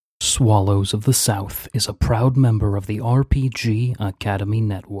Swallows of the South is a proud member of the RPG Academy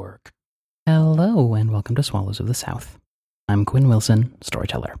Network. Hello, and welcome to Swallows of the South. I'm Quinn Wilson,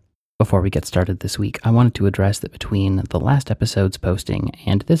 storyteller. Before we get started this week, I wanted to address that between the last episode's posting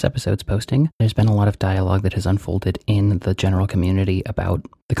and this episode's posting, there's been a lot of dialogue that has unfolded in the general community about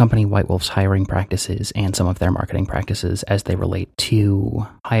the company White Wolf's hiring practices and some of their marketing practices as they relate to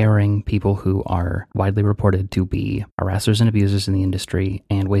hiring people who are widely reported to be harassers and abusers in the industry,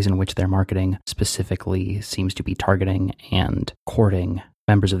 and ways in which their marketing specifically seems to be targeting and courting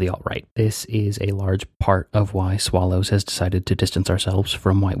members of the alt-right. This is a large part of why Swallows has decided to distance ourselves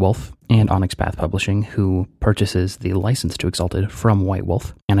from White Wolf and Onyx Path Publishing, who purchases the license to Exalted from White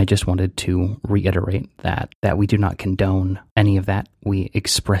Wolf. And I just wanted to reiterate that we do not condone any of that. We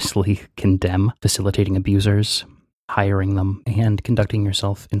expressly condemn facilitating abusers, hiring them, and conducting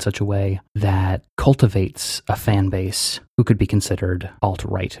yourself in such a way that cultivates a fan base who could be considered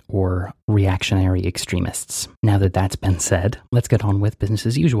alt-right or reactionary extremists. Now that that's been said, let's get on with business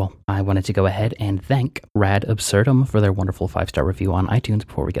as usual. I wanted to go ahead and thank Rad Absurdum for their wonderful 5-star review on iTunes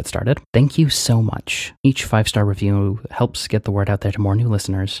before we get started. Thank you so much. Each 5-star review helps get the word out there to more new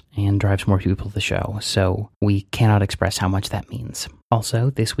listeners and drives more people to the show, so we cannot express how much that means. Also,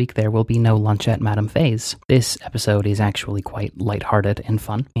 this week there will be no lunch at Madame Faye's. This episode is actually quite lighthearted and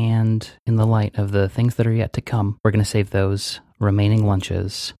fun, and in the light of the things that are yet to come, we're going to save those remaining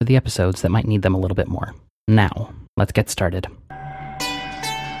lunches for the episodes that might need them a little bit more. Now, let's get started.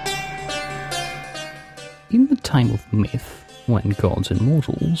 In the time of myth, when gods and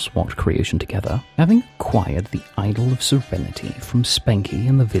mortals walked creation together, having acquired the Idol of Serenity from Spanky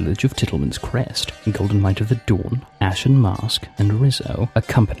in the village of Tittleman's Crest, Golden Might of the Dawn, Ashen Mask, and Rizzo,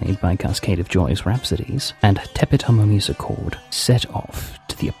 accompanied by Cascade of Joy's Rhapsodies and Tepid Harmonious Accord, set off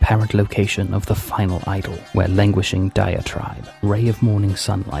to the apparent location of the final idol, where languishing Diatribe, Ray of Morning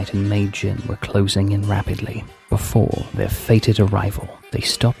Sunlight, and Mei Jin were closing in rapidly. Before their fated arrival, they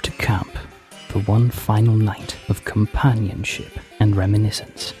stopped to camp for one final night of companionship and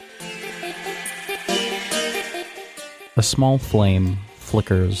reminiscence. A small flame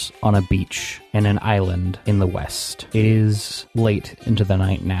flickers on a beach in an island in the west. It is late into the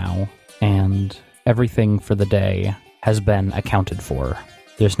night now, and everything for the day has been accounted for.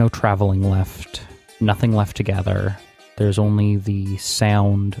 There's no traveling left, nothing left to gather. There's only the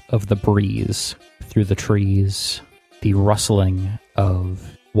sound of the breeze through the trees, the rustling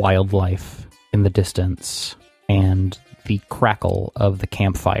of wildlife in the distance, and the crackle of the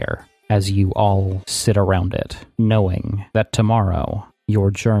campfire as you all sit around it, knowing that tomorrow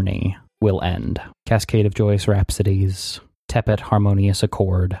your journey will end. Cascade of Joyous Rhapsodies, Tepid Harmonious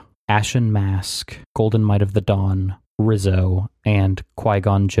Accord, Ashen Mask, Golden Might of the Dawn, Rizzo, and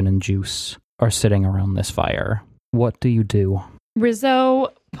Qui-Gon Gin and Juice are sitting around this fire. What do you do? Rizzo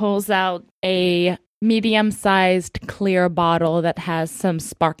pulls out a medium-sized clear bottle that has some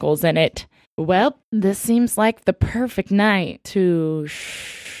sparkles in it. Well, this seems like the perfect night to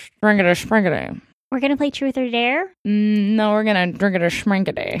shrinkity. We're going to play Truth or Dare? No, we're going to drink it a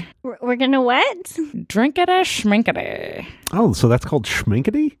shrinkity. We're going to what? Drink it a shrinkity. Oh, so that's called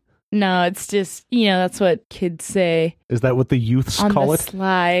schminkity? No, it's just, that's what kids say. Is that what the youths on call the it?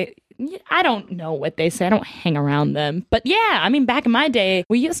 Sly. I don't know what they say. I don't hang around them. But yeah, back in my day,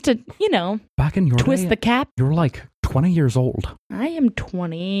 we used to, Back in your twist day, the cap. you're like 20 years old. I am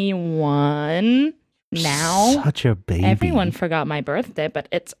 21 now. Such a baby. Everyone forgot my birthday, but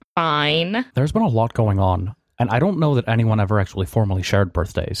it's fine. There's been a lot going on, and I don't know that anyone ever actually formally shared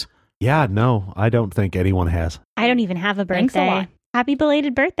birthdays. Yeah, no, I don't think anyone has. I don't even have a birthday. Thanks a lot. Happy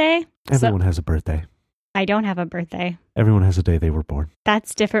belated birthday. Everyone has a birthday. I don't have a birthday. Everyone has a day they were born.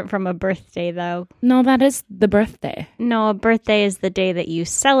 That's different from a birthday, though. No, that is the birthday. No, a birthday is the day that you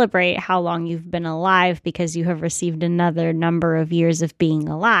celebrate how long you've been alive because you have received another number of years of being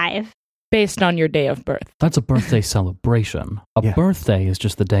alive. Based on your day of birth. That's a birthday celebration. A birthday is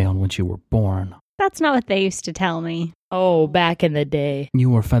just the day on which you were born. That's not what they used to tell me. Oh, back in the day. You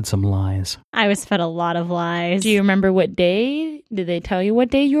were fed some lies. I was fed a lot of lies. Do you remember what day? Did they tell you what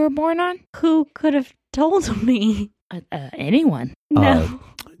day you were born on? Who could have told me? Anyone.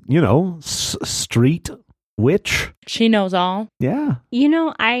 No. Street witch. She knows all. Yeah.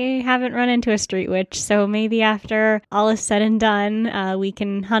 I haven't run into a street witch, so maybe after all is said and done, we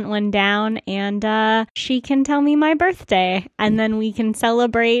can hunt one down and she can tell me my birthday. And then we can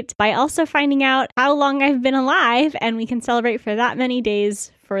celebrate by also finding out how long I've been alive, and we can celebrate for that many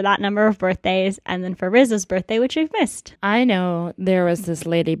days for that number of birthdays, and then for Riz's birthday, which we've missed. I know there was this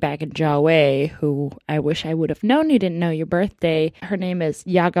lady back in Jawe who I wish I would have known you didn't know your birthday. Her name is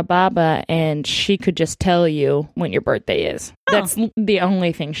Yaga Baba, and she could just tell you when your birthday is. Oh. That's the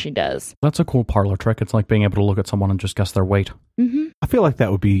only thing she does. That's a cool parlor trick. It's like being able to look at someone and just guess their weight. Mm-hmm. I feel like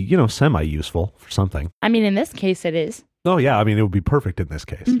that would be, semi-useful for something. I mean, in this case, it is. Oh, yeah. I mean, it would be perfect in this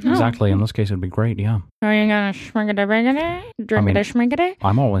case. Mhm. Exactly. In this case, it'd be great, yeah. Are you gonna shrinkity-rinkity? Drinkity-shrinkity?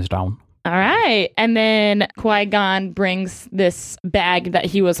 I'm always down. All right. And then Qui-Gon brings this bag that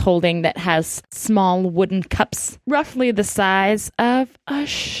he was holding that has small wooden cups, roughly the size of a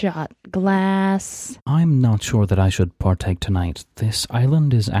shot glass. I'm not sure that I should partake tonight. This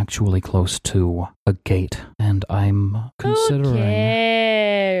island is actually close to a gate, and I'm Who considering...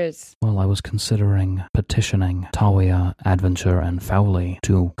 cares? Well, I was considering petitioning Tawia, Adventure, and Fowley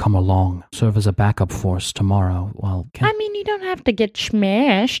to come along, serve as a backup force tomorrow. Well, I mean, you don't have to get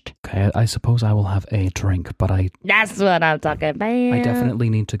smashed. okay, I suppose I will have a drink, but I That's what I'm talking about. definitely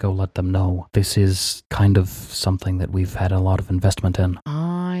need to go let them know. This is kind of something that we've had a lot of investment in.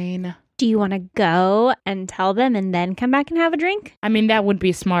 Fine. Do you want to go and tell them and then come back and have a drink? I mean, that would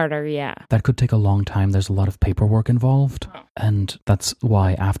be smarter, yeah. That could take a long time. There's a lot of paperwork involved, and that's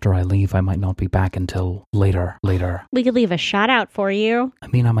why after I leave, I might not be back until later. We could leave a shout out for you. I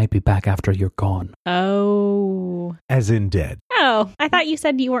mean, I might be back after you're gone. Oh. As in dead. Oh, I thought you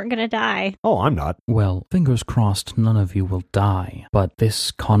said you weren't going to die. Oh, I'm not. Well, fingers crossed none of you will die, but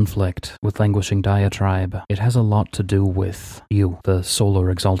this conflict with Languishing Diatribe, it has a lot to do with you, the Solar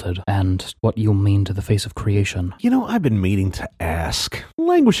Exalted, and what you mean to the face of creation. I've been meaning to ask.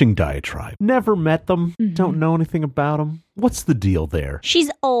 Languishing Diatribe. Never met them. Mhm. Don't know anything about them. What's the deal there? She's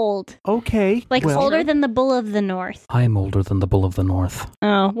old. Okay. Like well, older than the Bull of the North. I'm older than the Bull of the North.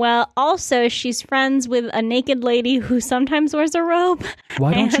 Oh, well, also she's friends with a naked lady who sometimes wears a robe.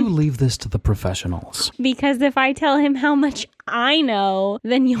 Why don't you And- leave this to the professionals? Because if I tell him how much I know,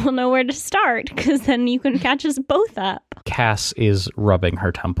 then you'll know where to start, because then you can catch us both up. Cass is rubbing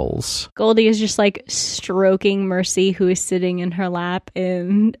her temples. Goldie is just like stroking Mercy, who is sitting in her lap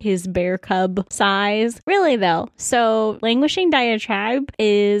in his bear cub size. Really, though. So, Languishing Diatribe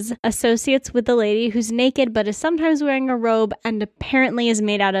is associates with the lady who's naked but is sometimes wearing a robe and apparently is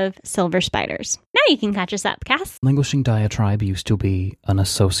made out of silver spiders. Now you can catch us up, Cass. Languishing Diatribe used to be an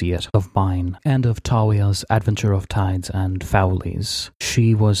associate of mine and of Tawia's Adventure of Tides and Fowley's.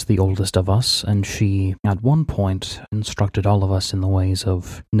 She was the oldest of us, and she, at one point, instructed all of us in the ways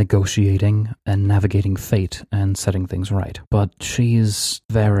of negotiating and navigating fate and setting things right. But she is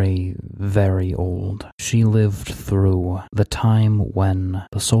very, very old. She lived through the time when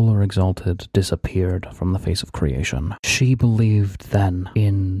the Solar Exalted disappeared from the face of creation. She believed then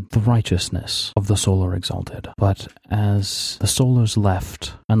in the righteousness of the Solar Exalted. But as the Solars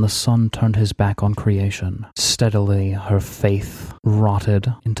left and the sun turned his back on creation, steadily her faith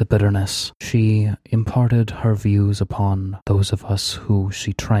rotted into bitterness. She imparted her views upon those of us who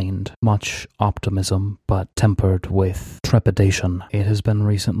she trained. Much optimism, but tempered with trepidation. It has been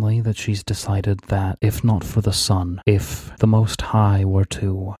recently that she's decided that if not for the sun, if the Most High were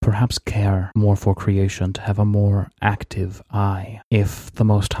to perhaps care more for creation, to have a more active eye, if the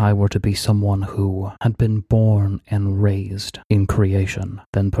Most High were to be someone who had been born and raised in creation,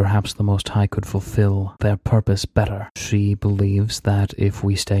 then perhaps the Most High could fulfill their purpose better. She believes that if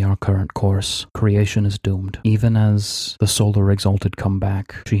we stay our current course, creation is doomed. Even as the Solar Exalted come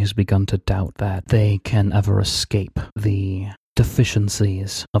back, she has begun to doubt that they can ever escape the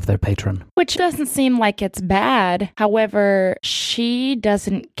deficiencies of their patron. Which doesn't seem like it's bad. However, she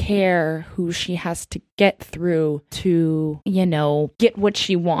doesn't care who she has to get through to, get what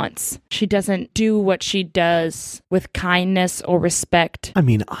she wants. She doesn't do what she does with kindness or respect. I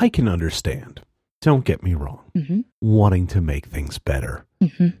mean, I can understand. Don't get me wrong. Mm-hmm. Wanting to make things better.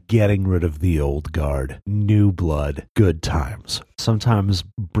 Mm-hmm. Getting rid of the old guard. New blood. Good times. Sometimes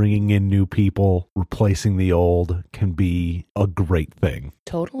bringing in new people, replacing the old can be a great thing.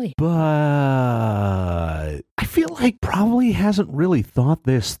 Totally. But I feel like probably hasn't really thought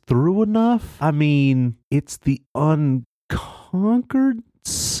this through enough. I mean, it's the unconquered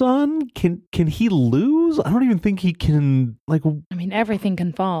sun. Can he lose? I don't even think he can, I mean, everything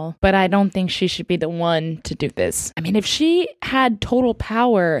can fall, but I don't think she should be the one to do this. I mean, if she had total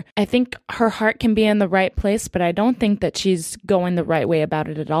power, I think her heart can be in the right place, but I don't think that she's going the right way about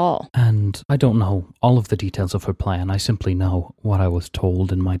it at all. And I don't know all of the details of her plan. I simply know what I was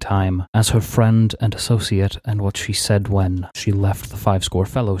told in my time as her friend and associate and what she said when she left the 5-score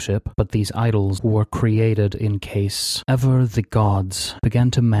fellowship. But these idols were created in case ever the gods began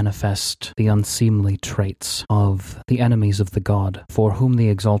to manifest the unseemly traits of the enemies of the god for whom the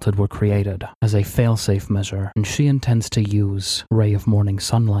Exalted were created as a failsafe measure, and she intends to use Ray of Morning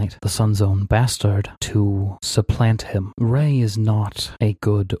Sunlight, the sun's own bastard, to supplant him. Ray is not a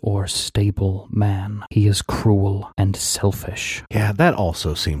good or stable man. He is cruel and selfish. Yeah, that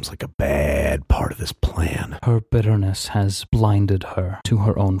also seems like a bad part of this plan. Her bitterness has blinded her to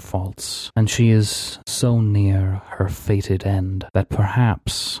her own faults, and she is so near her fated end that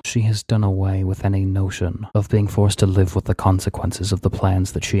perhaps she has done away with any notion of being forced to live with the consequences of the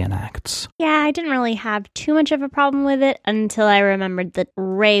plans that she enacts. Yeah, I didn't really have too much of a problem with it until I remembered that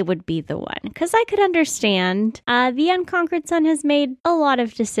Ray would be the one. Because I could understand the Unconquered Sun has made a lot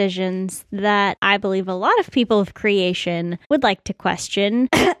of decisions that I believe a lot of people of creation would like to question.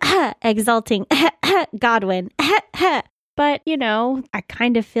 Exalting Godwin. But, you know, I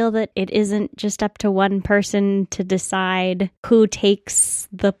kind of feel that it isn't just up to one person to decide who takes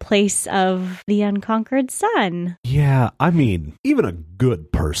the place of the Unconquered Sun. Yeah, I mean, even a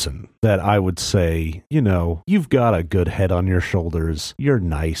good person that I would say, you know, you've got a good head on your shoulders, you're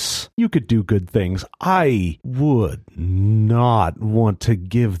nice, you could do good things. I would not want to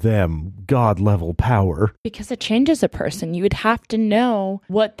give them god-level power. Because it changes a person. You would have to know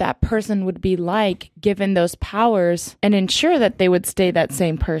what that person would be like given those powers and ensure that they would stay that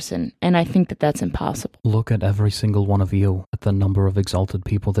same person. And I think that that's impossible. Look at every single one of you, at the number of exalted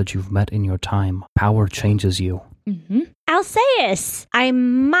people that you've met in your time. Power changes you. Mm-hmm. Alcaeus, I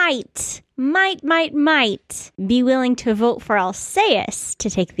might be willing to vote for Alcaeus to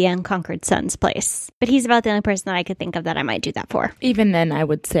take the Unconquered Sun's place. But he's about the only person that I could think of that I might do that for. Even then, I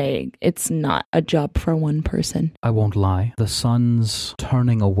would say it's not a job for one person. I won't lie. The sun's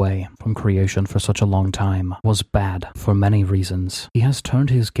turning away from creation for such a long time was bad for many reasons. He has turned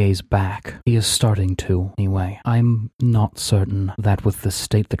his gaze back. He is starting to, anyway. I'm not certain that with the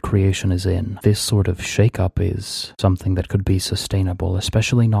state that creation is in, this sort of shakeup is something that could be sustainable,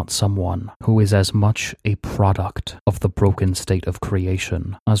 especially not someone who is as much a product of the broken state of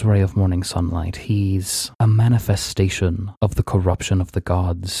creation as Ray of Morning Sunlight. He's a manifestation of the corruption of the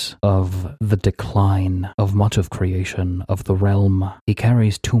gods, of the decline of much of creation, of the realm. He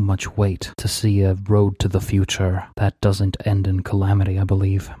carries too much weight to see a road to the future that doesn't end in calamity, I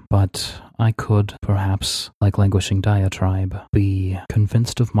believe. But I could, perhaps, like Languishing Diatribe, be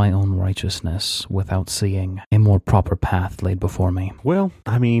convinced of my own righteousness without seeing a more proper path laid before me. Well,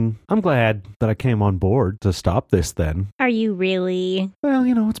 I mean, I'm glad that I came on board to stop this then. Are you really? Well,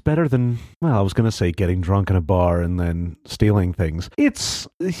 you know, it's better than, well, I was going to say getting drunk in a bar and then stealing things. It's...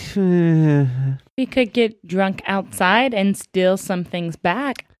 We could get drunk outside and steal some things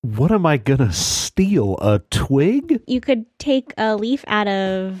back. What am I gonna steal? A twig? You could take a leaf out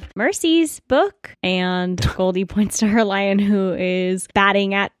of Mercy's book, and Goldie points to her lion who is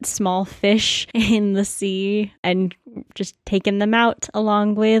batting at small fish in the sea and just taking them out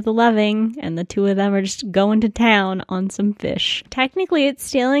along with Loving, and the two of them are just going to town on some fish. Technically it's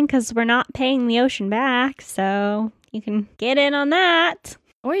stealing because we're not paying the ocean back, so you can get in on that.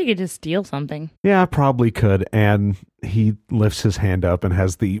 Or you could just steal something. Yeah, I probably could. And he lifts his hand up and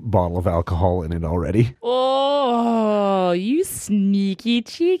has the bottle of alcohol in it already. Oh, you sneaky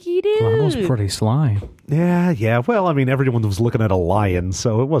cheeky dude. That was pretty sly. Yeah. Well, I mean, everyone was looking at a lion,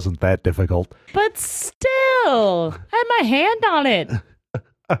 so it wasn't that difficult. But still, I had my hand on it.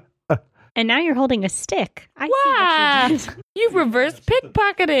 And now you're holding a stick. I Wow. see what you did. You reverse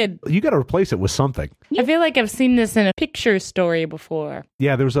pickpocketed. You got to replace it with something. I feel like I've seen this in a picture story before.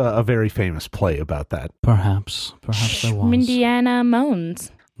 Yeah, there's a very famous play about that. Perhaps there was. Indiana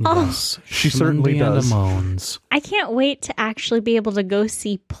moans. Yes, she certainly does. Moans. I can't wait to actually be able to go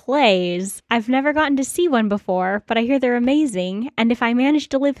see plays. I've never gotten to see one before, but I hear they're amazing. And if I manage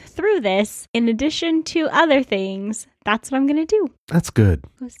to live through this, in addition to other things, that's what I'm going to do. That's good.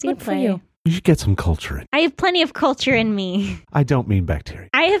 Go see a Good for play. you. You should get some culture in. I have plenty of culture in me. I don't mean bacteria.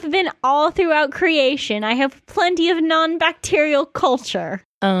 I have been all throughout creation. I have plenty of non-bacterial culture.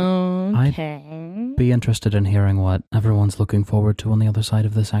 Okay. Be interested in hearing what everyone's looking forward to on the other side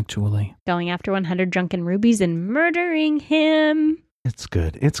of this, actually. Going after 100 drunken rubies and murdering him. It's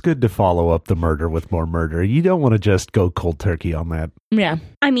good. It's good to follow up the murder with more murder. You don't want to just go cold turkey on that. Yeah.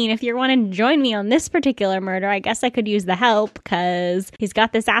 I mean, if you're wanting to join me on this particular murder, I guess I could use the help because he's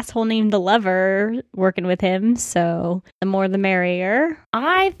got this asshole named the Lover working with him. So the more the merrier.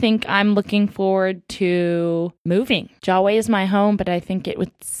 I think I'm looking forward to moving. Jawway is my home, but I think it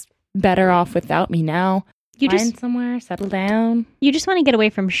was better off without me now. Find somewhere, settle down. You just want to get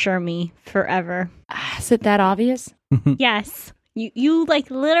away from Shermie forever. Is it that obvious? Yes. You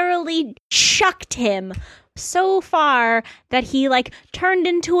like literally chucked him so far that he turned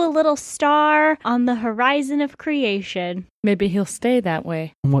into a little star on the horizon of creation. Maybe he'll stay that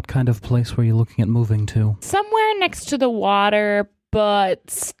way. What kind of place were you looking at moving to? Somewhere next to the water, but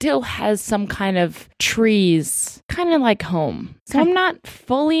still has some kind of trees, kind of like home. So I'm not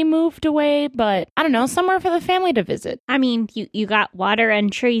fully moved away, but I don't know, somewhere for the family to visit. I mean, you got water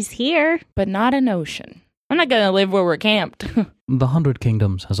and trees here. But not an ocean. I'm not going to live where we're camped. The 100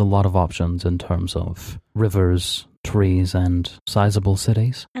 Kingdoms has a lot of options in terms of rivers, trees, and sizable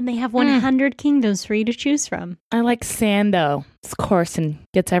cities. And they have 100 kingdoms for you to choose from. I like sand, though. It's coarse and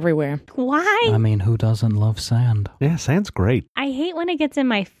gets everywhere. Why? I mean, who doesn't love sand? Yeah, sand's great. I hate when it gets in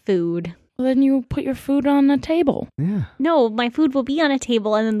my food. Well, then you put your food on a table. Yeah. No, my food will be on a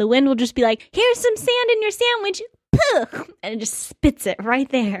table, and then the wind will just be like, here's some sand in your sandwich. Puh! And it just spits it right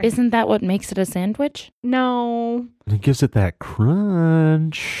there. Isn't that what makes it a sandwich? No. It gives it that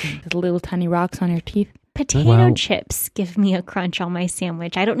crunch. The little tiny rocks on your teeth? Potato chips give me a crunch on my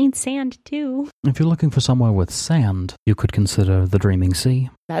sandwich. I don't need sand, too. If you're looking for somewhere with sand, you could consider the Dreaming Sea.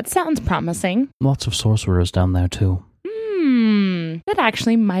 That sounds promising. Lots of sorcerers down there, too. That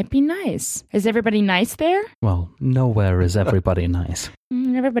actually might be nice. Is everybody nice there? Well, nowhere is everybody nice.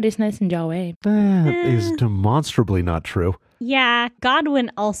 Everybody's nice in Jiaowei. That is demonstrably not true. Yeah,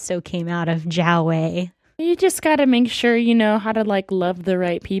 Godwin also came out of Jiaowei. You just gotta make sure you know how to love the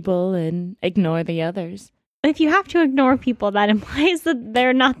right people and ignore the others. If you have to ignore people, that implies that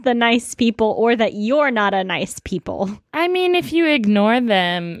they're not the nice people or that you're not a nice people. I mean, if you ignore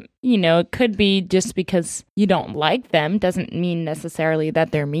them, it could be just because you don't like them. Doesn't mean necessarily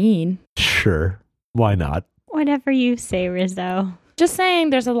that they're mean. Sure. Why not? Whatever you say, Rizzo. Just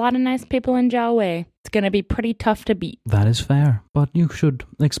saying, there's a lot of nice people in Jiaowei. It's gonna be pretty tough to beat. That is fair, but you should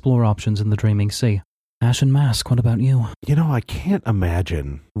explore options in the Dreaming Sea. Ash and Mask, what about you? I can't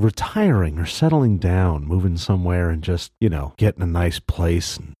imagine retiring or settling down, moving somewhere and just, getting a nice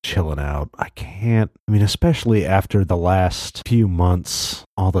place and chilling out. I can't. I mean, especially after the last few months,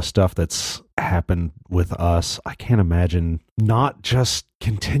 all the stuff that's happened with us, I can't imagine not just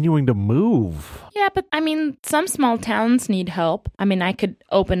continuing to move. Yeah, but I mean, some small towns need help. I mean, I could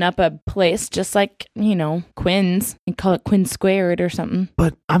open up a place just like, Quinn's and call it Quinn Squared or something.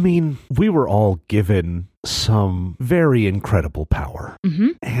 But, I mean, we were all given some very incredible power. Mm-hmm.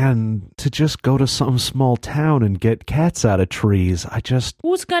 And to just go to some small town and get cats out of trees,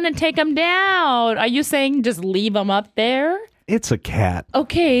 Who's gonna take them down? Are you saying just leave them up there? It's a cat.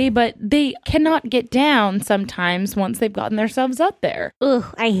 Okay, but they cannot get down sometimes once they've gotten themselves up there. Ugh,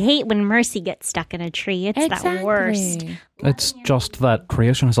 I hate when Mercy gets stuck in a tree. It's the worst. It's just that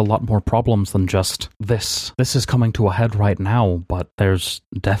creation has a lot more problems than just this. This is coming to a head right now, but there's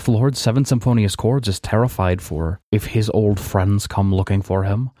Death Lord. Seven Symphonious Chords is terrified for if his old friends come looking for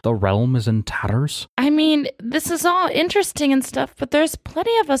him. The realm is in tatters. I mean, this is all interesting and stuff, but there's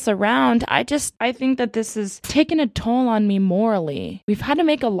plenty of us around. I think that this is taking a toll on me morally. We've had to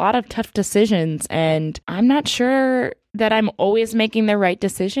make a lot of tough decisions, and I'm not sure that I'm always making the right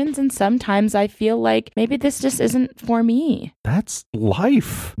decisions, and sometimes I feel like maybe this just isn't for me. That's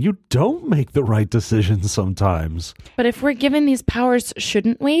life. You don't make the right decisions sometimes. But if we're given these powers,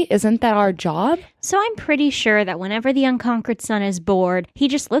 shouldn't we? Isn't that our job? So I'm pretty sure that whenever the Unconquered Son is bored, he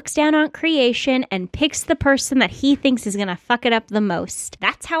just looks down on creation and picks the person that he thinks is going to fuck it up the most.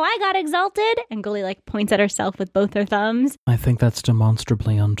 That's how I got exalted. And Gully points at herself with both her thumbs. I think that's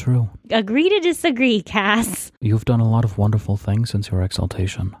demonstrably untrue. Agree to disagree, Cass. You've done a lot of wonderful things since your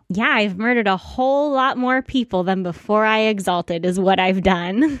exaltation. Yeah, I've murdered a whole lot more people than before I exalted is what I've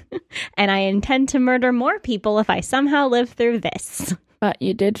done. And I intend to murder more people if I somehow live through this. But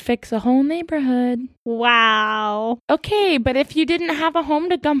you did fix a whole neighborhood. Wow. Okay, but if you didn't have a home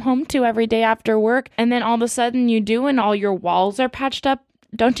to come home to every day after work, and then all of a sudden you do and all your walls are patched up,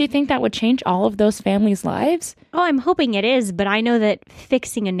 don't you think that would change all of those families' lives? Oh, I'm hoping it is, but I know that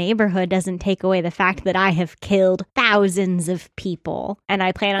fixing a neighborhood doesn't take away the fact that I have killed thousands of people, and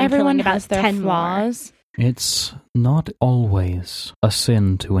I plan on killing about 10 flaws. more. It's not always a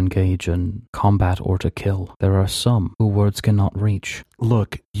sin to engage in combat or to kill. There are some who words cannot reach.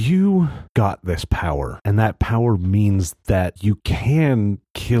 Look, you got this power, and that power means that you can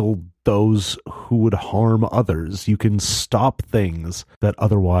kill those who would harm others. You can stop things that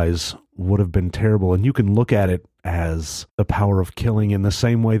otherwise would have been terrible, and you can look at it as the power of killing in the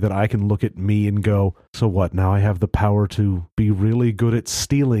same way that I can look at me and go, so what, now I have the power to be really good at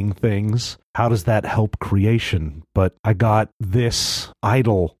stealing things. How does that help creation? But I got this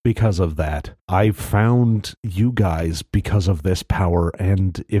idol because of that. I found you guys because of this power,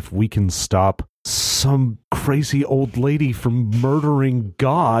 and if we can stop some crazy old lady from murdering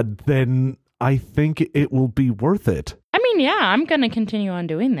God, then I think it will be worth it. I mean, yeah, I'm going to continue on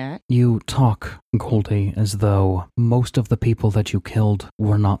doing that. You talk, Goldie, as though most of the people that you killed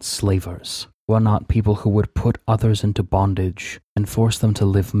were not slavers, were not people who would put others into bondage and force them to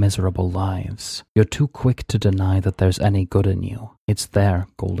live miserable lives. You're too quick to deny that there's any good in you. It's there,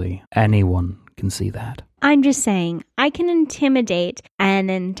 Goldie. Anyone can see that. I'm just saying, I can intimidate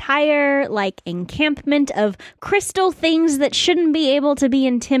an entire, encampment of crystal things that shouldn't be able to be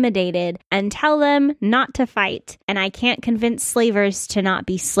intimidated and tell them not to fight. And I can't convince slavers to not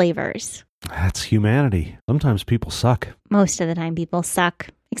be slavers. That's humanity. Sometimes people suck. Most of the time people suck.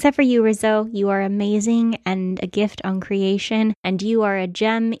 Except for you, Rizzo. You are amazing and a gift on creation, and you are a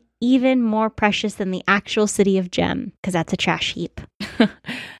gem even more precious than the actual city of Gem, because that's a trash heap.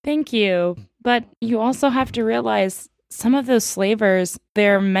 Thank you. But you also have to realize some of those slavers,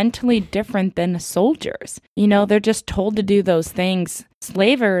 they're mentally different than soldiers. They're just told to do those things.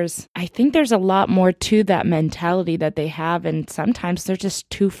 Slavers, I think there's a lot more to that mentality that they have, and sometimes they're just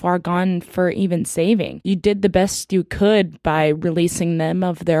too far gone for even saving. You did the best you could by releasing them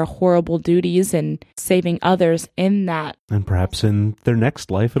of their horrible duties and saving others in that. And perhaps in their next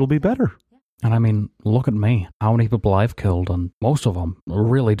life it'll be better. And I mean, look at me. How many people I've killed, and most of them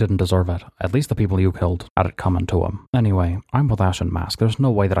really didn't deserve it. At least the people you killed had it coming to them. Anyway, I'm with Ashen Mask. There's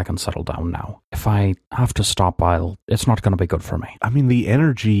no way that I can settle down now. If I have to stop, it's not going to be good for me. I mean, the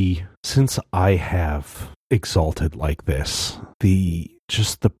energy, since I have exalted like this,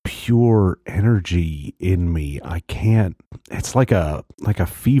 just the pure energy in me, I can't, it's like a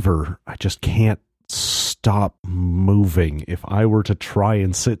fever. I just can't stop moving. If I were to try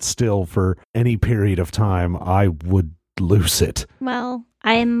and sit still for any period of time, I would lose it. Well,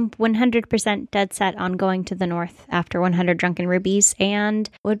 I'm 100% dead set on going to the north after 100 drunken rubies and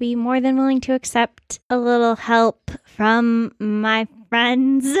would be more than willing to accept a little help from my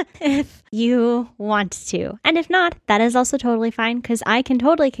friends if you want to. And if not, that is also totally fine because I can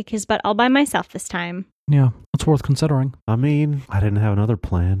totally kick his butt all by myself this time. Yeah, it's worth considering. I mean, I didn't have another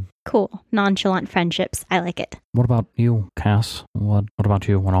plan. Cool. Nonchalant friendships. I like it. What about you, Cass? What about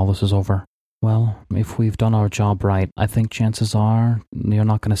you when all this is over? Well, if we've done our job right, I think chances are you're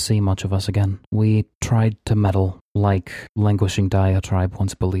not going to see much of us again. We tried to meddle like Languishing Diatribe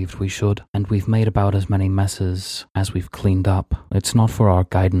once believed we should, and we've made about as many messes as we've cleaned up. It's not for our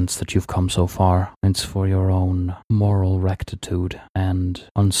guidance that you've come so far. It's for your own moral rectitude and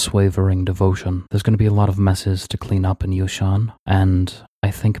unswavering devotion. There's going to be a lot of messes to clean up in Yushan, and I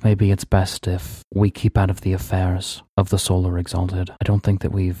think maybe it's best if we keep out of the affairs of the Solar Exalted. I don't think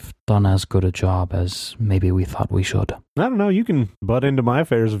that we've done as good a job as maybe we thought we should. I don't know, you can butt into my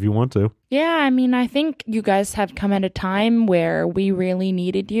affairs if you want to. Yeah, I mean, I think you guys have come at a time where we really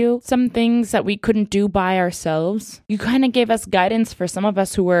needed you. Some things that we couldn't do by ourselves. You kind of gave us guidance for some of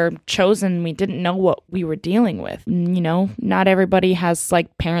us who were chosen. We didn't know what we were dealing with. Not everybody has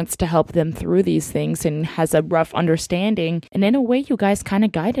parents to help them through these things and has a rough understanding. And in a way, you guys kind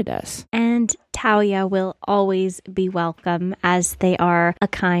of guided us. And Taoya will always be welcome, as they are a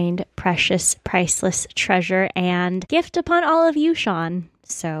kind, precious, priceless treasure and gift upon all of you, Sean.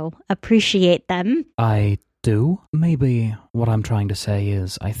 So appreciate them. I do. Maybe what I'm trying to say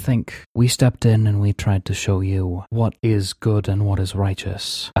is I think we stepped in and we tried to show you what is good and what is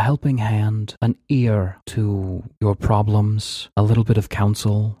righteous. A helping hand, an ear to your problems, a little bit of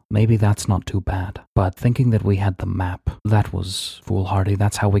counsel. Maybe that's not too bad. But thinking that we had the map, that was foolhardy.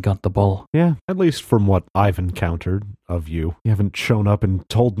 That's how we got the bull. Yeah, at least from what I've encountered of you. You haven't shown up and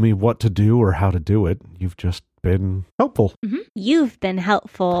told me what to do or how to do it. You've just been helpful. Mm-hmm. You've been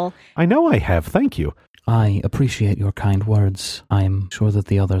helpful. I know I have. Thank you. I appreciate your kind words. I'm sure that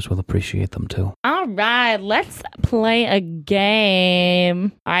the others will appreciate them too. All right, let's play a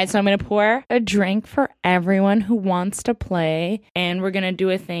game. All right, so I'm going to pour a drink for everyone who wants to play, and we're going to do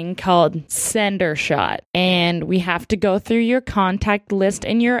a thing called Sender Shot. And we have to go through your contact list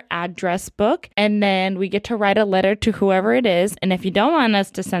in your address book, and then we get to write a letter to whoever it is. And if you don't want us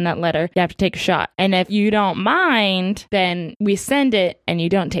to send that letter, you have to take a shot. And if you don't mind, then we send it and you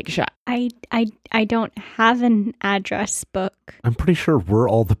don't take a shot. I don't have an address book. I'm pretty sure we're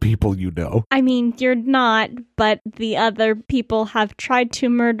all the people you know. I mean, you're not, but the other people have tried to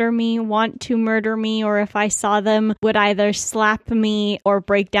murder me, want to murder me, or if I saw them, would either slap me or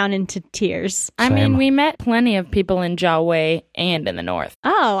break down into tears. I mean, we met plenty of people in Jiawei and in the north.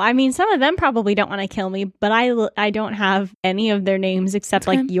 Oh, I mean, some of them probably don't want to kill me, but I don't have any of their names except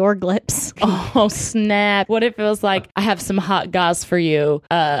your glips. Oh, snap. What if it was I have some hot goss for you.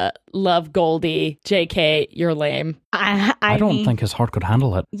 love Goldie. JK, you're lame. I don't mean, think his heart could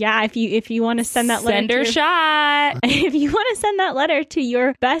handle it. Yeah, if you want to send that letter, Send her shot. if you want to send that letter to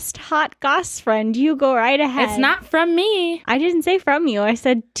your best hot goss friend, you go right ahead. It's not from me. I didn't say from you. I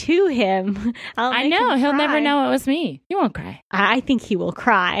said to him. I know. He'll never know it was me. He won't cry. I think he will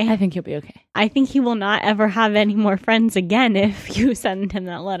cry. I think he'll be okay. I think he will not ever have any more friends again if you send him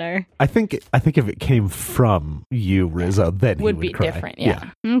that letter. I think if it came from you, Rizzo, then he would be cry. different. Yeah.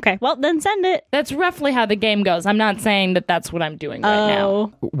 Okay, well, then send it. That's roughly how the game goes. I'm not saying that that's what I'm doing right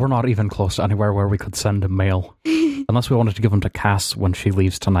now. We're not even close to anywhere where we could send a mail. Unless we wanted to give them to Cass when she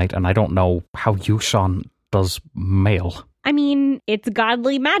leaves tonight, and I don't know how Yushan does mail. I mean, it's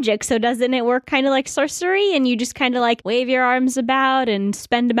godly magic, so doesn't it work kind of like sorcery? And you just kind of like wave your arms about and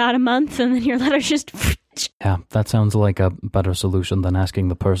spend about a month, and then your letter's just... Yeah, that sounds like a better solution than asking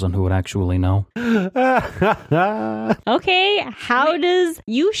the person who would actually know. Okay, how does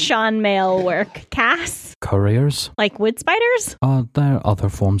Yushan mail work, Cass? Couriers? Like wood spiders? There are other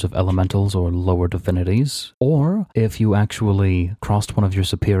forms of elementals or lower divinities. Or if you actually crossed one of your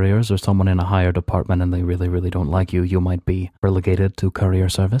superiors or someone in a higher department and they really, really don't like you, you might be relegated to courier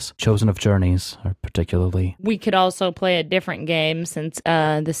service. Chosen of Journeys are particularly... We could also play a different game since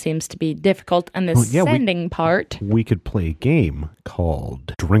this seems to be difficult on the sending part. We could play a game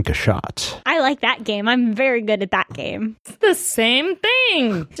called Drink a Shot. I like that game. I'm very good at that game. It's the same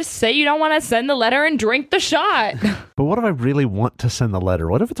thing. Just say you don't want to send the letter and drink the shot. But what if I really want to send the letter?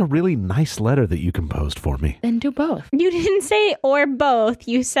 What if it's a really nice letter that you composed for me? Then do both. You didn't say or both.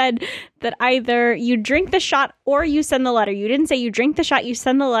 You said that either you drink the shot or you send the letter. You didn't say you drink the shot, you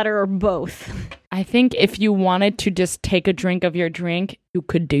send the letter, or both. I think if you wanted to just take a drink of your drink, you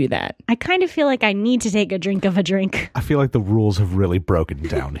could do that. I kind of feel like I need to take a drink of a drink. I feel like the rules have really broken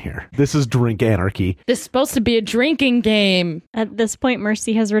down here. This is drink anarchy. This is supposed to be a drinking game. At this point,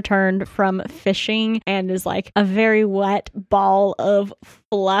 Mercy has returned from fishing and is like a very wet ball of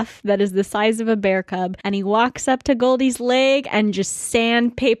fluff that is the size of a bear cub. And he walks up to Goldie's leg and just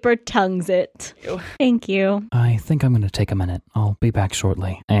sandpaper tongues it. Ew. Thank you. I think I'm going to take a minute. I'll be back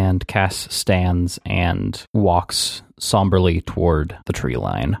shortly. And Cass stands and walks somberly toward the tree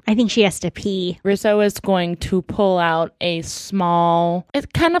line. I think she has to pee. Rizzo is going to pull out a small,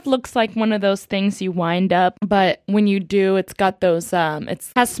 it kind of looks like one of those things you wind up, but when you do, it's got those,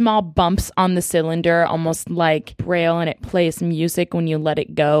 it has small bumps on the cylinder, almost like Braille, and it plays music when you let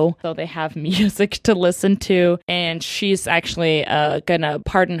it go. So they have music to listen to, and she's actually gonna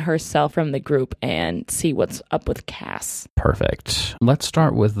pardon herself from the group and see what's up with Cass. Perfect. Let's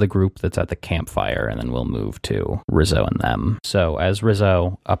start with the group that's at the campfire, and then we'll move to Rizzo and them. So as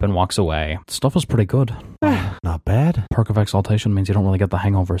Rizzo up and walks away, stuff was pretty good. Not bad. Perk of Exaltation means you don't really get the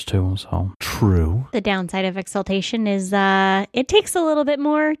hangovers too, so... True. The downside of Exaltation is it takes a little bit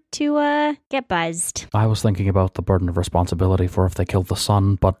more to get buzzed. I was thinking about the burden of responsibility for if they killed the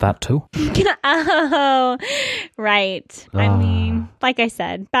sun, but that too. Oh, right. I mean, like I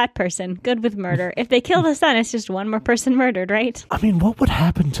said, bad person, good with murder. If they kill the sun, it's just one more person murdered, right? I mean, what would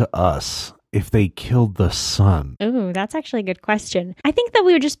happen to us if they killed the sun? Ooh, that's actually a good question. I think that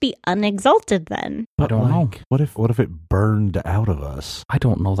we would just be unexalted then. I don't know. What if it burned out of us? I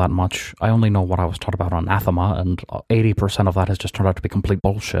don't know that much. I only know what I was taught about anathema, and 80% of that has just turned out to be complete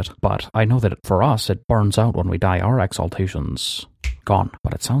bullshit. But I know that for us, it burns out when we die. Our exaltation's gone.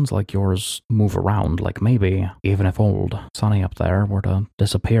 But it sounds like yours move around, like maybe, even if old Sonny up there were to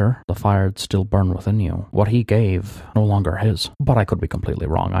disappear, the fire'd still burn within you. What he gave, no longer his. But I could be completely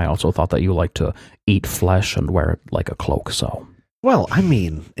wrong. I also thought that you like to eat flesh and wear it like a cloak, so... Well, I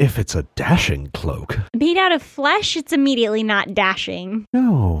mean, if it's a dashing cloak. Made out of flesh, it's immediately not dashing.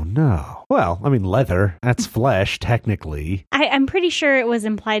 No. Well, I mean, leather, that's flesh, technically. I'm pretty sure it was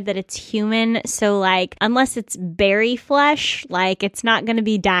implied that it's human, so, like, unless it's berry flesh, like, it's not going to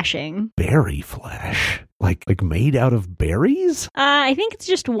be dashing. Berry flesh? Like made out of berries? I think it's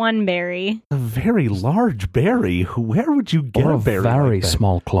just one berry. A very large berry? Where would you get or a berry very like that?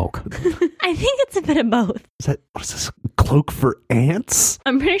 small cloak. I think it's a bit of both. What is this, a cloak for ants?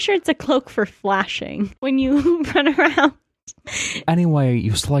 I'm pretty sure it's a cloak for flashing when you run around. Anyway,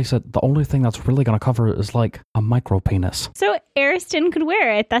 you slice it, the only thing that's really going to cover it is like a micro penis. So Ariston could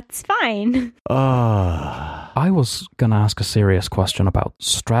wear it. That's fine. I was going to ask a serious question about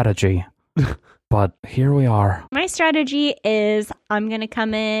strategy. But here we are. My strategy is I'm going to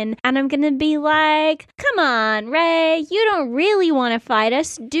come in and I'm going to be like, come on, Ray, you don't really want to fight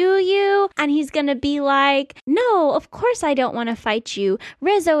us, do you? And he's going to be like, no, of course I don't want to fight you.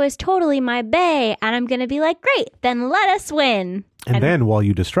 Rizzo is totally my bae. And I'm going to be like, great, then let us win. And then while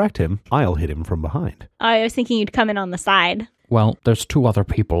you distract him, I'll hit him from behind. I was thinking you'd come in on the side. Well, there's 2 other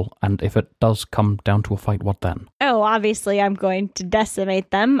people, and if it does come down to a fight, what then? Oh, obviously I'm going to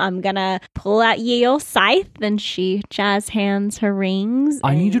decimate them. I'm gonna pull out ye old scythe, and she jazz hands her rings.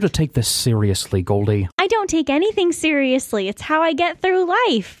 I need you to take this seriously, Goldie. I don't take anything seriously. It's how I get through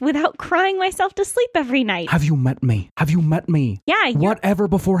life without crying myself to sleep every night. Have you met me? Have you met me? Yeah, Whatever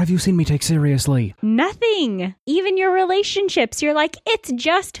before have you seen me take seriously? nothing. Even your relationships, you're like, it's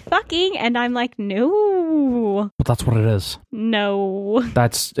just fucking, and I'm like, no. But that's what it is. No.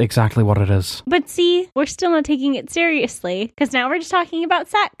 That's exactly what it is. But see, we're still not taking it seriously, because now we're just talking about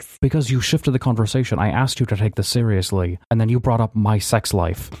sex. Because you shifted the conversation, I asked you to take this seriously, and then you brought up my sex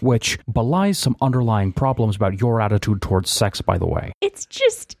life, which belies some underlying problems about your attitude towards sex, by the way.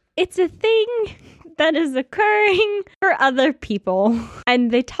 It's a thing that is occurring for other people,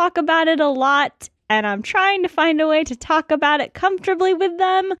 and they talk about it a lot. And I'm trying to find a way to talk about it comfortably with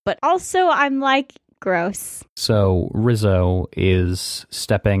them. But also I'm like, gross. So Rizzo is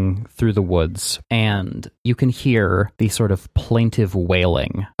stepping through the woods, and you can hear the sort of plaintive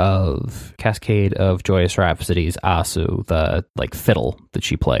wailing of Cascade of Joyous Rhapsodies Asu, the fiddle that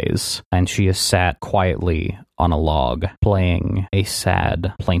she plays. And she is sat quietly on a log, playing a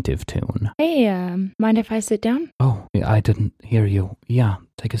sad, plaintive tune. Hey, mind if I sit down? Oh, I didn't hear you. Yeah,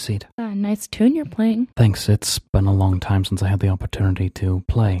 take a seat. Nice tune you're playing. Thanks. It's been a long time since I had the opportunity to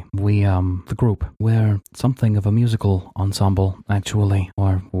play. We, the group, we're something of a musical ensemble, actually.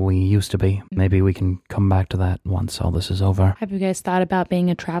 Or we used to be. Maybe we can come back to that once all this is over. Have you guys thought about being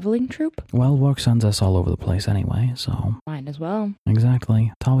a traveling troupe? Well, work sends us all over the place anyway, so... Mine as well.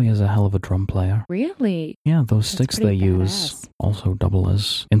 Exactly. Tawi is a hell of a drum player. Really? Yeah, those sticks they use also double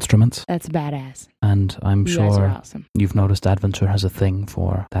as instruments. That's badass. And I'm You guys are sure awesome. you've noticed Adventure has a thing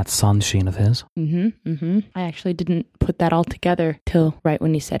for that sunshine of his. I actually didn't put that all together till right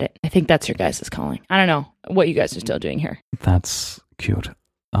when you said it. I think that's your guys' calling. I don't know what you guys are still doing here. That's cute.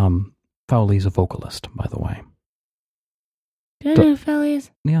 Fowley's a vocalist, by the way. Do I know Fellies?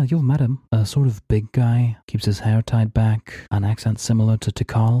 Yeah, you've met him. A sort of big guy, keeps his hair tied back, an accent similar to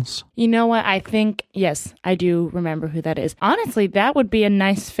Tikal's. You know what? I think, yes, I do remember who that is. Honestly, that would be a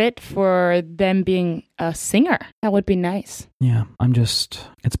nice fit for them being a singer. That would be nice. Yeah,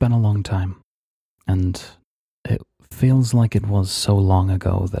 it's been a long time. And it feels like it was so long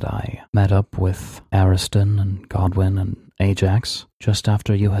ago that I met up with Ariston and Godwin and Ajax, just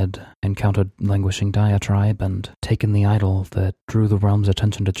after you had encountered Languishing Diatribe and taken the idol that drew the realm's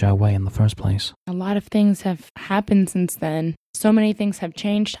attention to Jiao Wei in the first place. A lot of things have happened since then. So many things have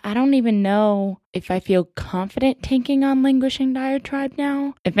changed. I don't even know if I feel confident taking on Languishing Diatribe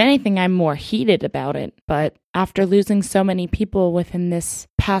now. If anything, I'm more heated about it. But after losing so many people within this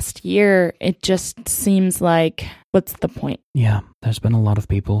past year, it just seems like, what's the point? Yeah, there's been a lot of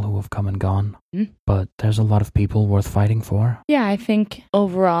people who have come and gone, but there's a lot of people worth fighting for. Yeah, I think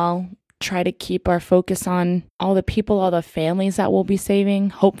overall, try to keep our focus on all the people, all the families that we'll be saving,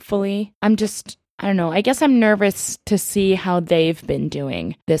 hopefully. I don't know, I guess I'm nervous to see how they've been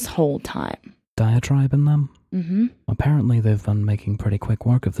doing this whole time. Diatribe in them? Mm-hmm. Apparently they've been making pretty quick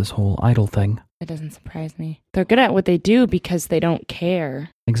work of this whole idol thing. It doesn't surprise me. They're good at what they do because they don't care.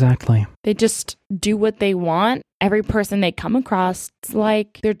 Exactly. They just do what they want. Every person they come across, it's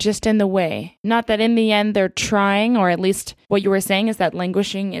like they're just in the way. Not that in the end they're trying, or at least what you were saying is that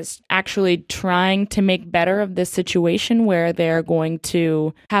Languishing is actually trying to make better of this situation where they're going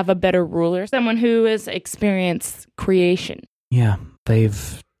to have a better ruler, someone who has experienced creation. Yeah,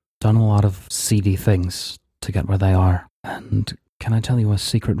 they've done a lot of seedy things to get where they are. And can I tell you a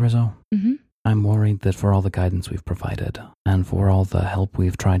secret, Rizzo? Mm-hmm. I'm worried that for all the guidance we've provided, and for all the help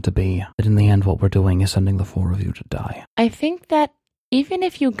we've tried to be, that in the end what we're doing is sending the 4 of you to die. I think that even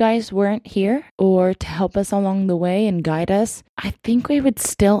if you guys weren't here, or to help us along the way and guide us, I think we would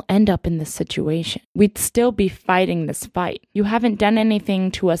still end up in this situation. We'd still be fighting this fight. You haven't done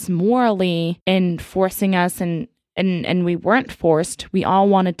anything to us morally in forcing us, and we weren't forced. We all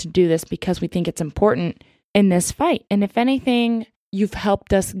wanted to do this because we think it's important in this fight. And if anything, you've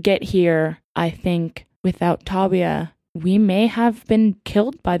helped us get here. I think without Tabia, we may have been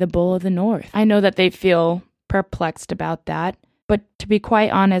killed by the Bull of the North. I know that they feel perplexed about that, but to be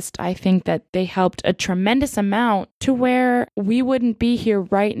quite honest, I think that they helped a tremendous amount to where we wouldn't be here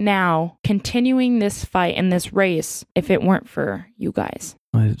right now continuing this fight and this race if it weren't for you guys.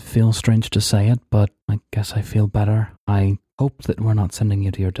 It feels strange to say it, but I guess I feel better. I hope that we're not sending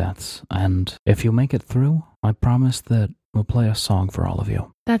you to your deaths, and if you make it through, I promise that we'll play a song for all of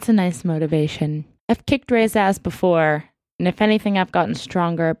you. That's a nice motivation. I've kicked Ray's ass before. And if anything, I've gotten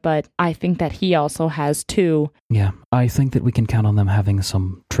stronger, but I think that he also has too. Yeah, I think that we can count on them having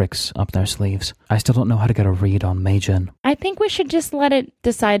some tricks up their sleeves. I still don't know how to get a read on Majin. I think we should just let it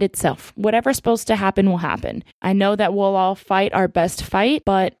decide itself. Whatever's supposed to happen will happen. I know that we'll all fight our best fight,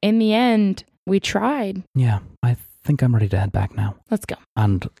 but in the end, we tried. Yeah, I think I'm ready to head back now. Let's go.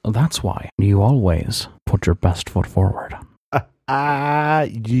 And that's why you always put your best foot forward.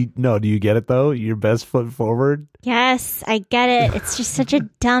 Do you get it though? Your best foot forward? Yes, I get it. It's just such a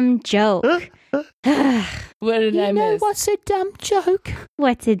dumb joke. What did I miss? What's a dumb joke?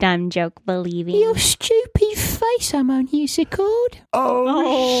 What's a dumb joke, believing? Your stupid face, I'm only a called.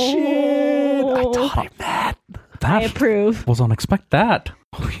 Oh, shit! I taught him that. I approve. Was unexpected.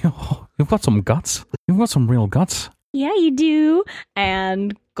 You've got some guts. You've got some real guts. Yeah, you do.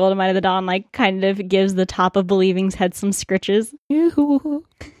 And Golden Might of the Dawn, kind of gives the top of Believing's head some scritches.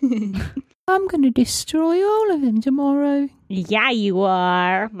 I'm going to destroy all of them tomorrow. Yeah, you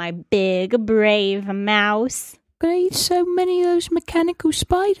are, my big, brave mouse. Gonna eat so many of those mechanical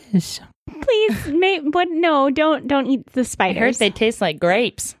spiders. Please, no, don't eat the I spiders. heard they taste like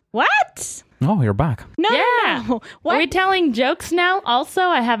grapes. What? Oh, you're back. No, Yeah. no. What? Are we telling jokes now? Also,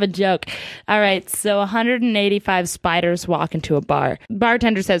 I have a joke. All right, so 185 spiders walk into a bar.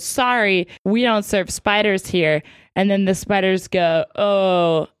 Bartender says, "Sorry, we don't serve spiders here." And then the spiders go,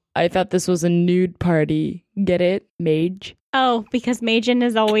 "Oh, I thought this was a nude party. Get it, mage?" Oh, because Majin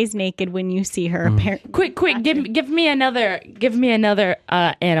is always naked when you see her. Apparently, Quick, give me another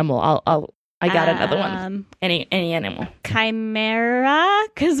animal. I got another one. Any animal. Chimera,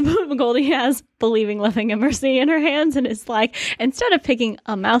 because Goldie has Believing, Loving, and Mercy in her hands, and it's like, instead of picking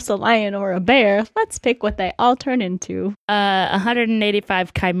a mouse, a lion, or a bear, let's pick what they all turn into.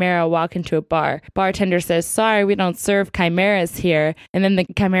 185 chimera walk into a bar. Bartender says, "Sorry, we don't serve chimeras here." And then the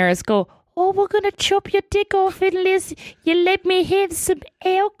chimeras go, "Oh, we're gonna chop your dick off unless you let me have some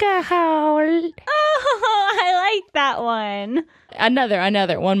alcohol." Oh, I like that one. Another.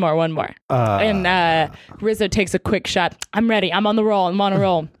 One more. And Rizzo takes a quick shot. I'm ready. I'm on the roll. I'm on a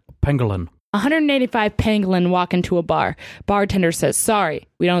roll. Pangolin. 185 pangolin walk into a bar. Bartender says, "Sorry,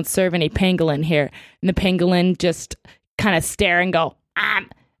 we don't serve any pangolin here." And the pangolin just kind of stare and go, "Ah."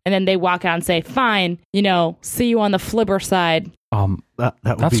 And then they walk out and say, "Fine, see you on the flipper side."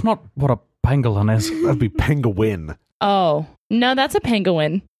 That's not what a pangolin is. That'd be penguin. Oh, no, that's a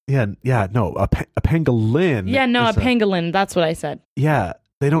penguin. Yeah, no, a pangolin. Yeah, no, a pangolin. That's what I said. Yeah,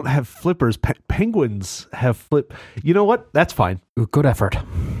 they don't have flippers. Penguins have flip. You know what? That's fine. Good effort.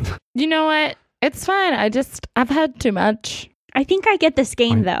 You know what? It's fine. I've had too much. I think I get this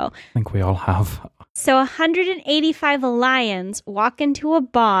game, though. I think we all have. So 185 lions walk into a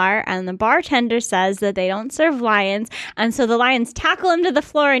bar, and the bartender says that they don't serve lions, and so the lions tackle him to the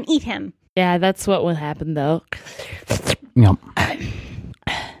floor and eat him. Yeah, that's what will happen, though. Yep.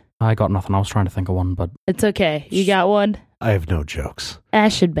 I got nothing. I was trying to think of one, but... It's okay. You got one? I have no jokes.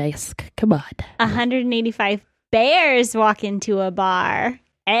 Acid Bask. Come on. 185 bears walk into a bar.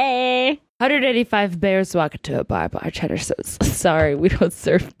 Hey! 185 bears walk into a bar. Bartender says, "Sorry, we don't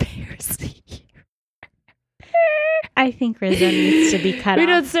serve bears here." I think Rizzo needs to be cut We off.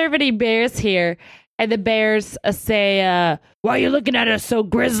 don't serve any bears here. And the bears say, "Why are you looking at us so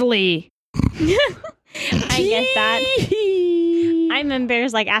grizzly?" I get that. I meant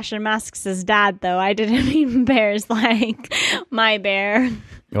bears like Ashton Masks' dad, though. I didn't mean bears like my bear.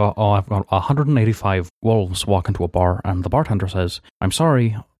 I've got 185 wolves walk into a bar, and the bartender says, "I'm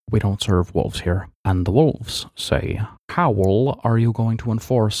sorry, we don't serve wolves here." And the wolves say, "How are you going to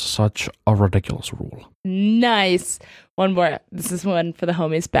enforce such a ridiculous rule?" Nice. One more. This is one for the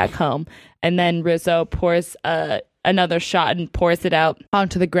homies back home. And then Rizzo pours another shot and pours it out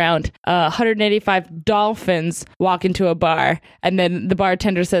onto the ground. 185 dolphins walk into a bar, and then the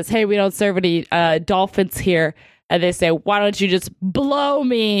bartender says, "Hey, we don't serve any dolphins here." And they say, "Why don't you just blow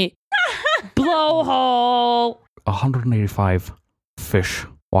me?" Blowhole. 185 fish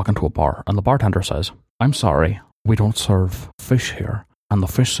walk into a bar, and the bartender says, "I'm sorry, we don't serve fish here." And the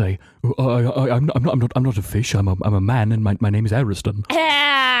fish say, I'm not a fish. I'm a man, and my name is Ariston."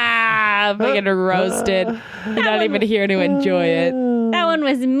 I'm getting roasted. You're not even here to enjoy it. That one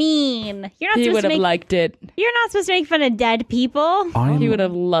was mean. He would have liked it. You're not supposed to make fun of dead people. He would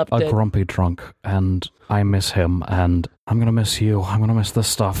have loved a it. grumpy drunk, and I miss him, and I'm gonna miss you. I'm gonna miss this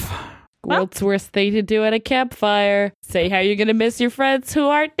stuff. What's worst thing to do at a campfire? Say how you're gonna miss your friends who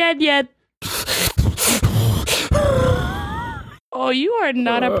aren't dead yet. Oh, you are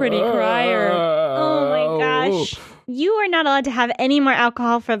not a pretty crier. Oh my gosh. You are not allowed to have any more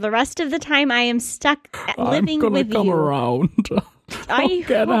alcohol for the rest of the time I am stuck living with you. I'm gonna come around. I'll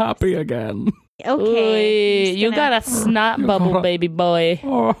get happy again. Okay. Oy, you got a snot bubble, baby boy.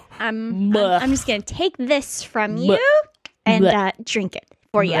 I'm Blech. just gonna take this from you and Blech. drink it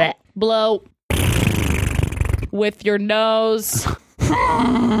for you. Blech. Blow with your nose.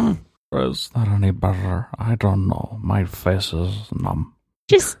 Is that any better? I don't know. My face is numb.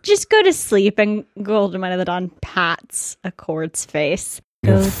 Just go to sleep, and Golden Mind of the Dawn pats Accord's face.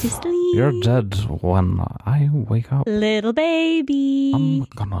 Go to sleep. You're dead when I wake up. Little baby. I'm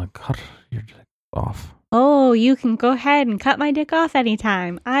gonna cut your dick off. Oh, you can go ahead and cut my dick off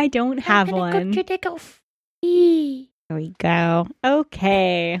anytime. I don't have one. Cut your dick off. There we go.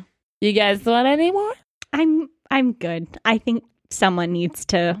 Okay. You guys want any more? I'm good. I think someone needs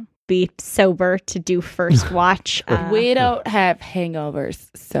to be sober to do first watch. We don't have hangovers,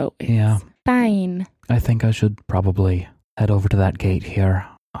 so it's Yeah. fine. I think I should probably head over to that gate here.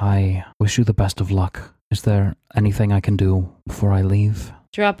 I wish you the best of luck. Is there anything I can do before I leave?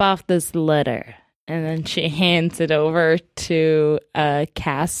 Drop off this letter. And then she hands it over to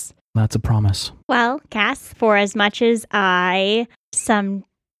Cass. That's a promise. Well, Cass, for as much as I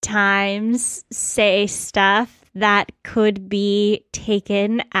sometimes say stuff that could be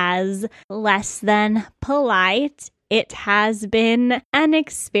taken as less than polite, it has been an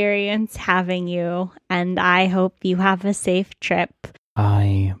experience having you, and I hope you have a safe trip.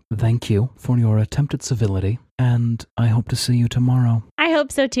 I thank you for your attempted civility, and I hope to see you tomorrow. I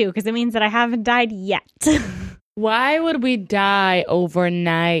hope so too, because it means that I haven't died yet. Why would we die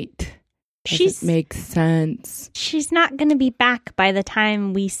overnight? Doesn't make sense. She's not going to be back by the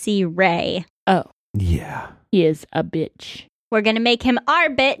time we see Ray. Oh, Yeah. he is a bitch. We're going to make him our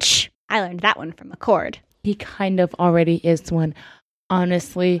bitch. I learned that one from Accord. He kind of already is one.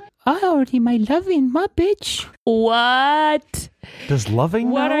 Honestly. I already my loving, my bitch. What? Does loving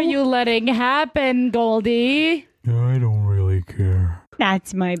What know? are you letting happen, Goldie? I don't really care.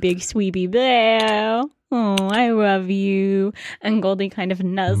 That's my big sweetie bear. Oh, I love you. And Goldie kind of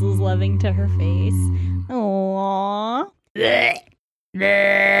nuzzles loving to her face. Aww.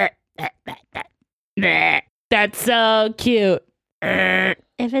 That's so cute.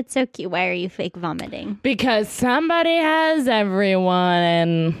 If it's so cute, why are you fake vomiting? Because somebody has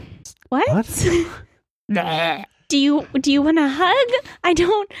everyone. What? What? Do you want a hug? I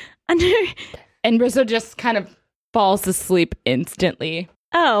don't And Rizzo just kind of falls asleep instantly.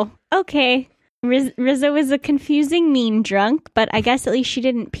 Oh, okay. Rizzo is a confusing mean drunk, but I guess at least she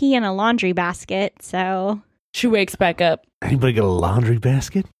didn't pee in a laundry basket, so... She wakes back up. Anybody got a laundry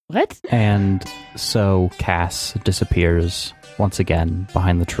basket? What? And so Cass disappears once again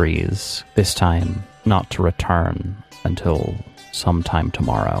behind the trees, this time not to return until sometime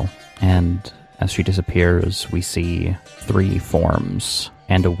tomorrow. And as she disappears, we see 3 forms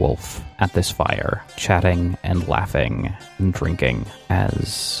and a wolf at this fire, chatting and laughing and drinking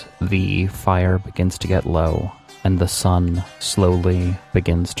as the fire begins to get low and the sun slowly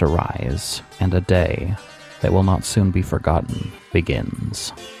begins to rise, and a day that will not soon be forgotten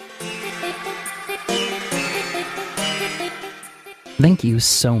begins. Thank you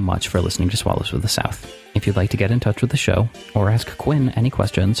so much for listening to Swallows of the South. If you'd like to get in touch with the show or ask Quinn any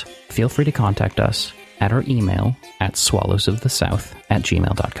questions, feel free to contact us at our email at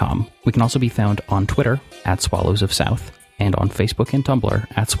swallowsofthesouth@gmail.com. We can also be found on Twitter at Swallows of South and on Facebook and Tumblr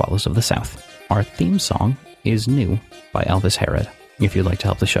at Swallows of the South. Our theme song is New by Elvis Herod. If you'd like to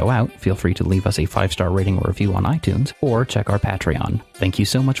help the show out, feel free to leave us a 5-star rating or review on iTunes or check our Patreon. Thank you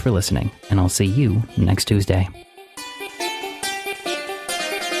so much for listening, and I'll see you next Tuesday.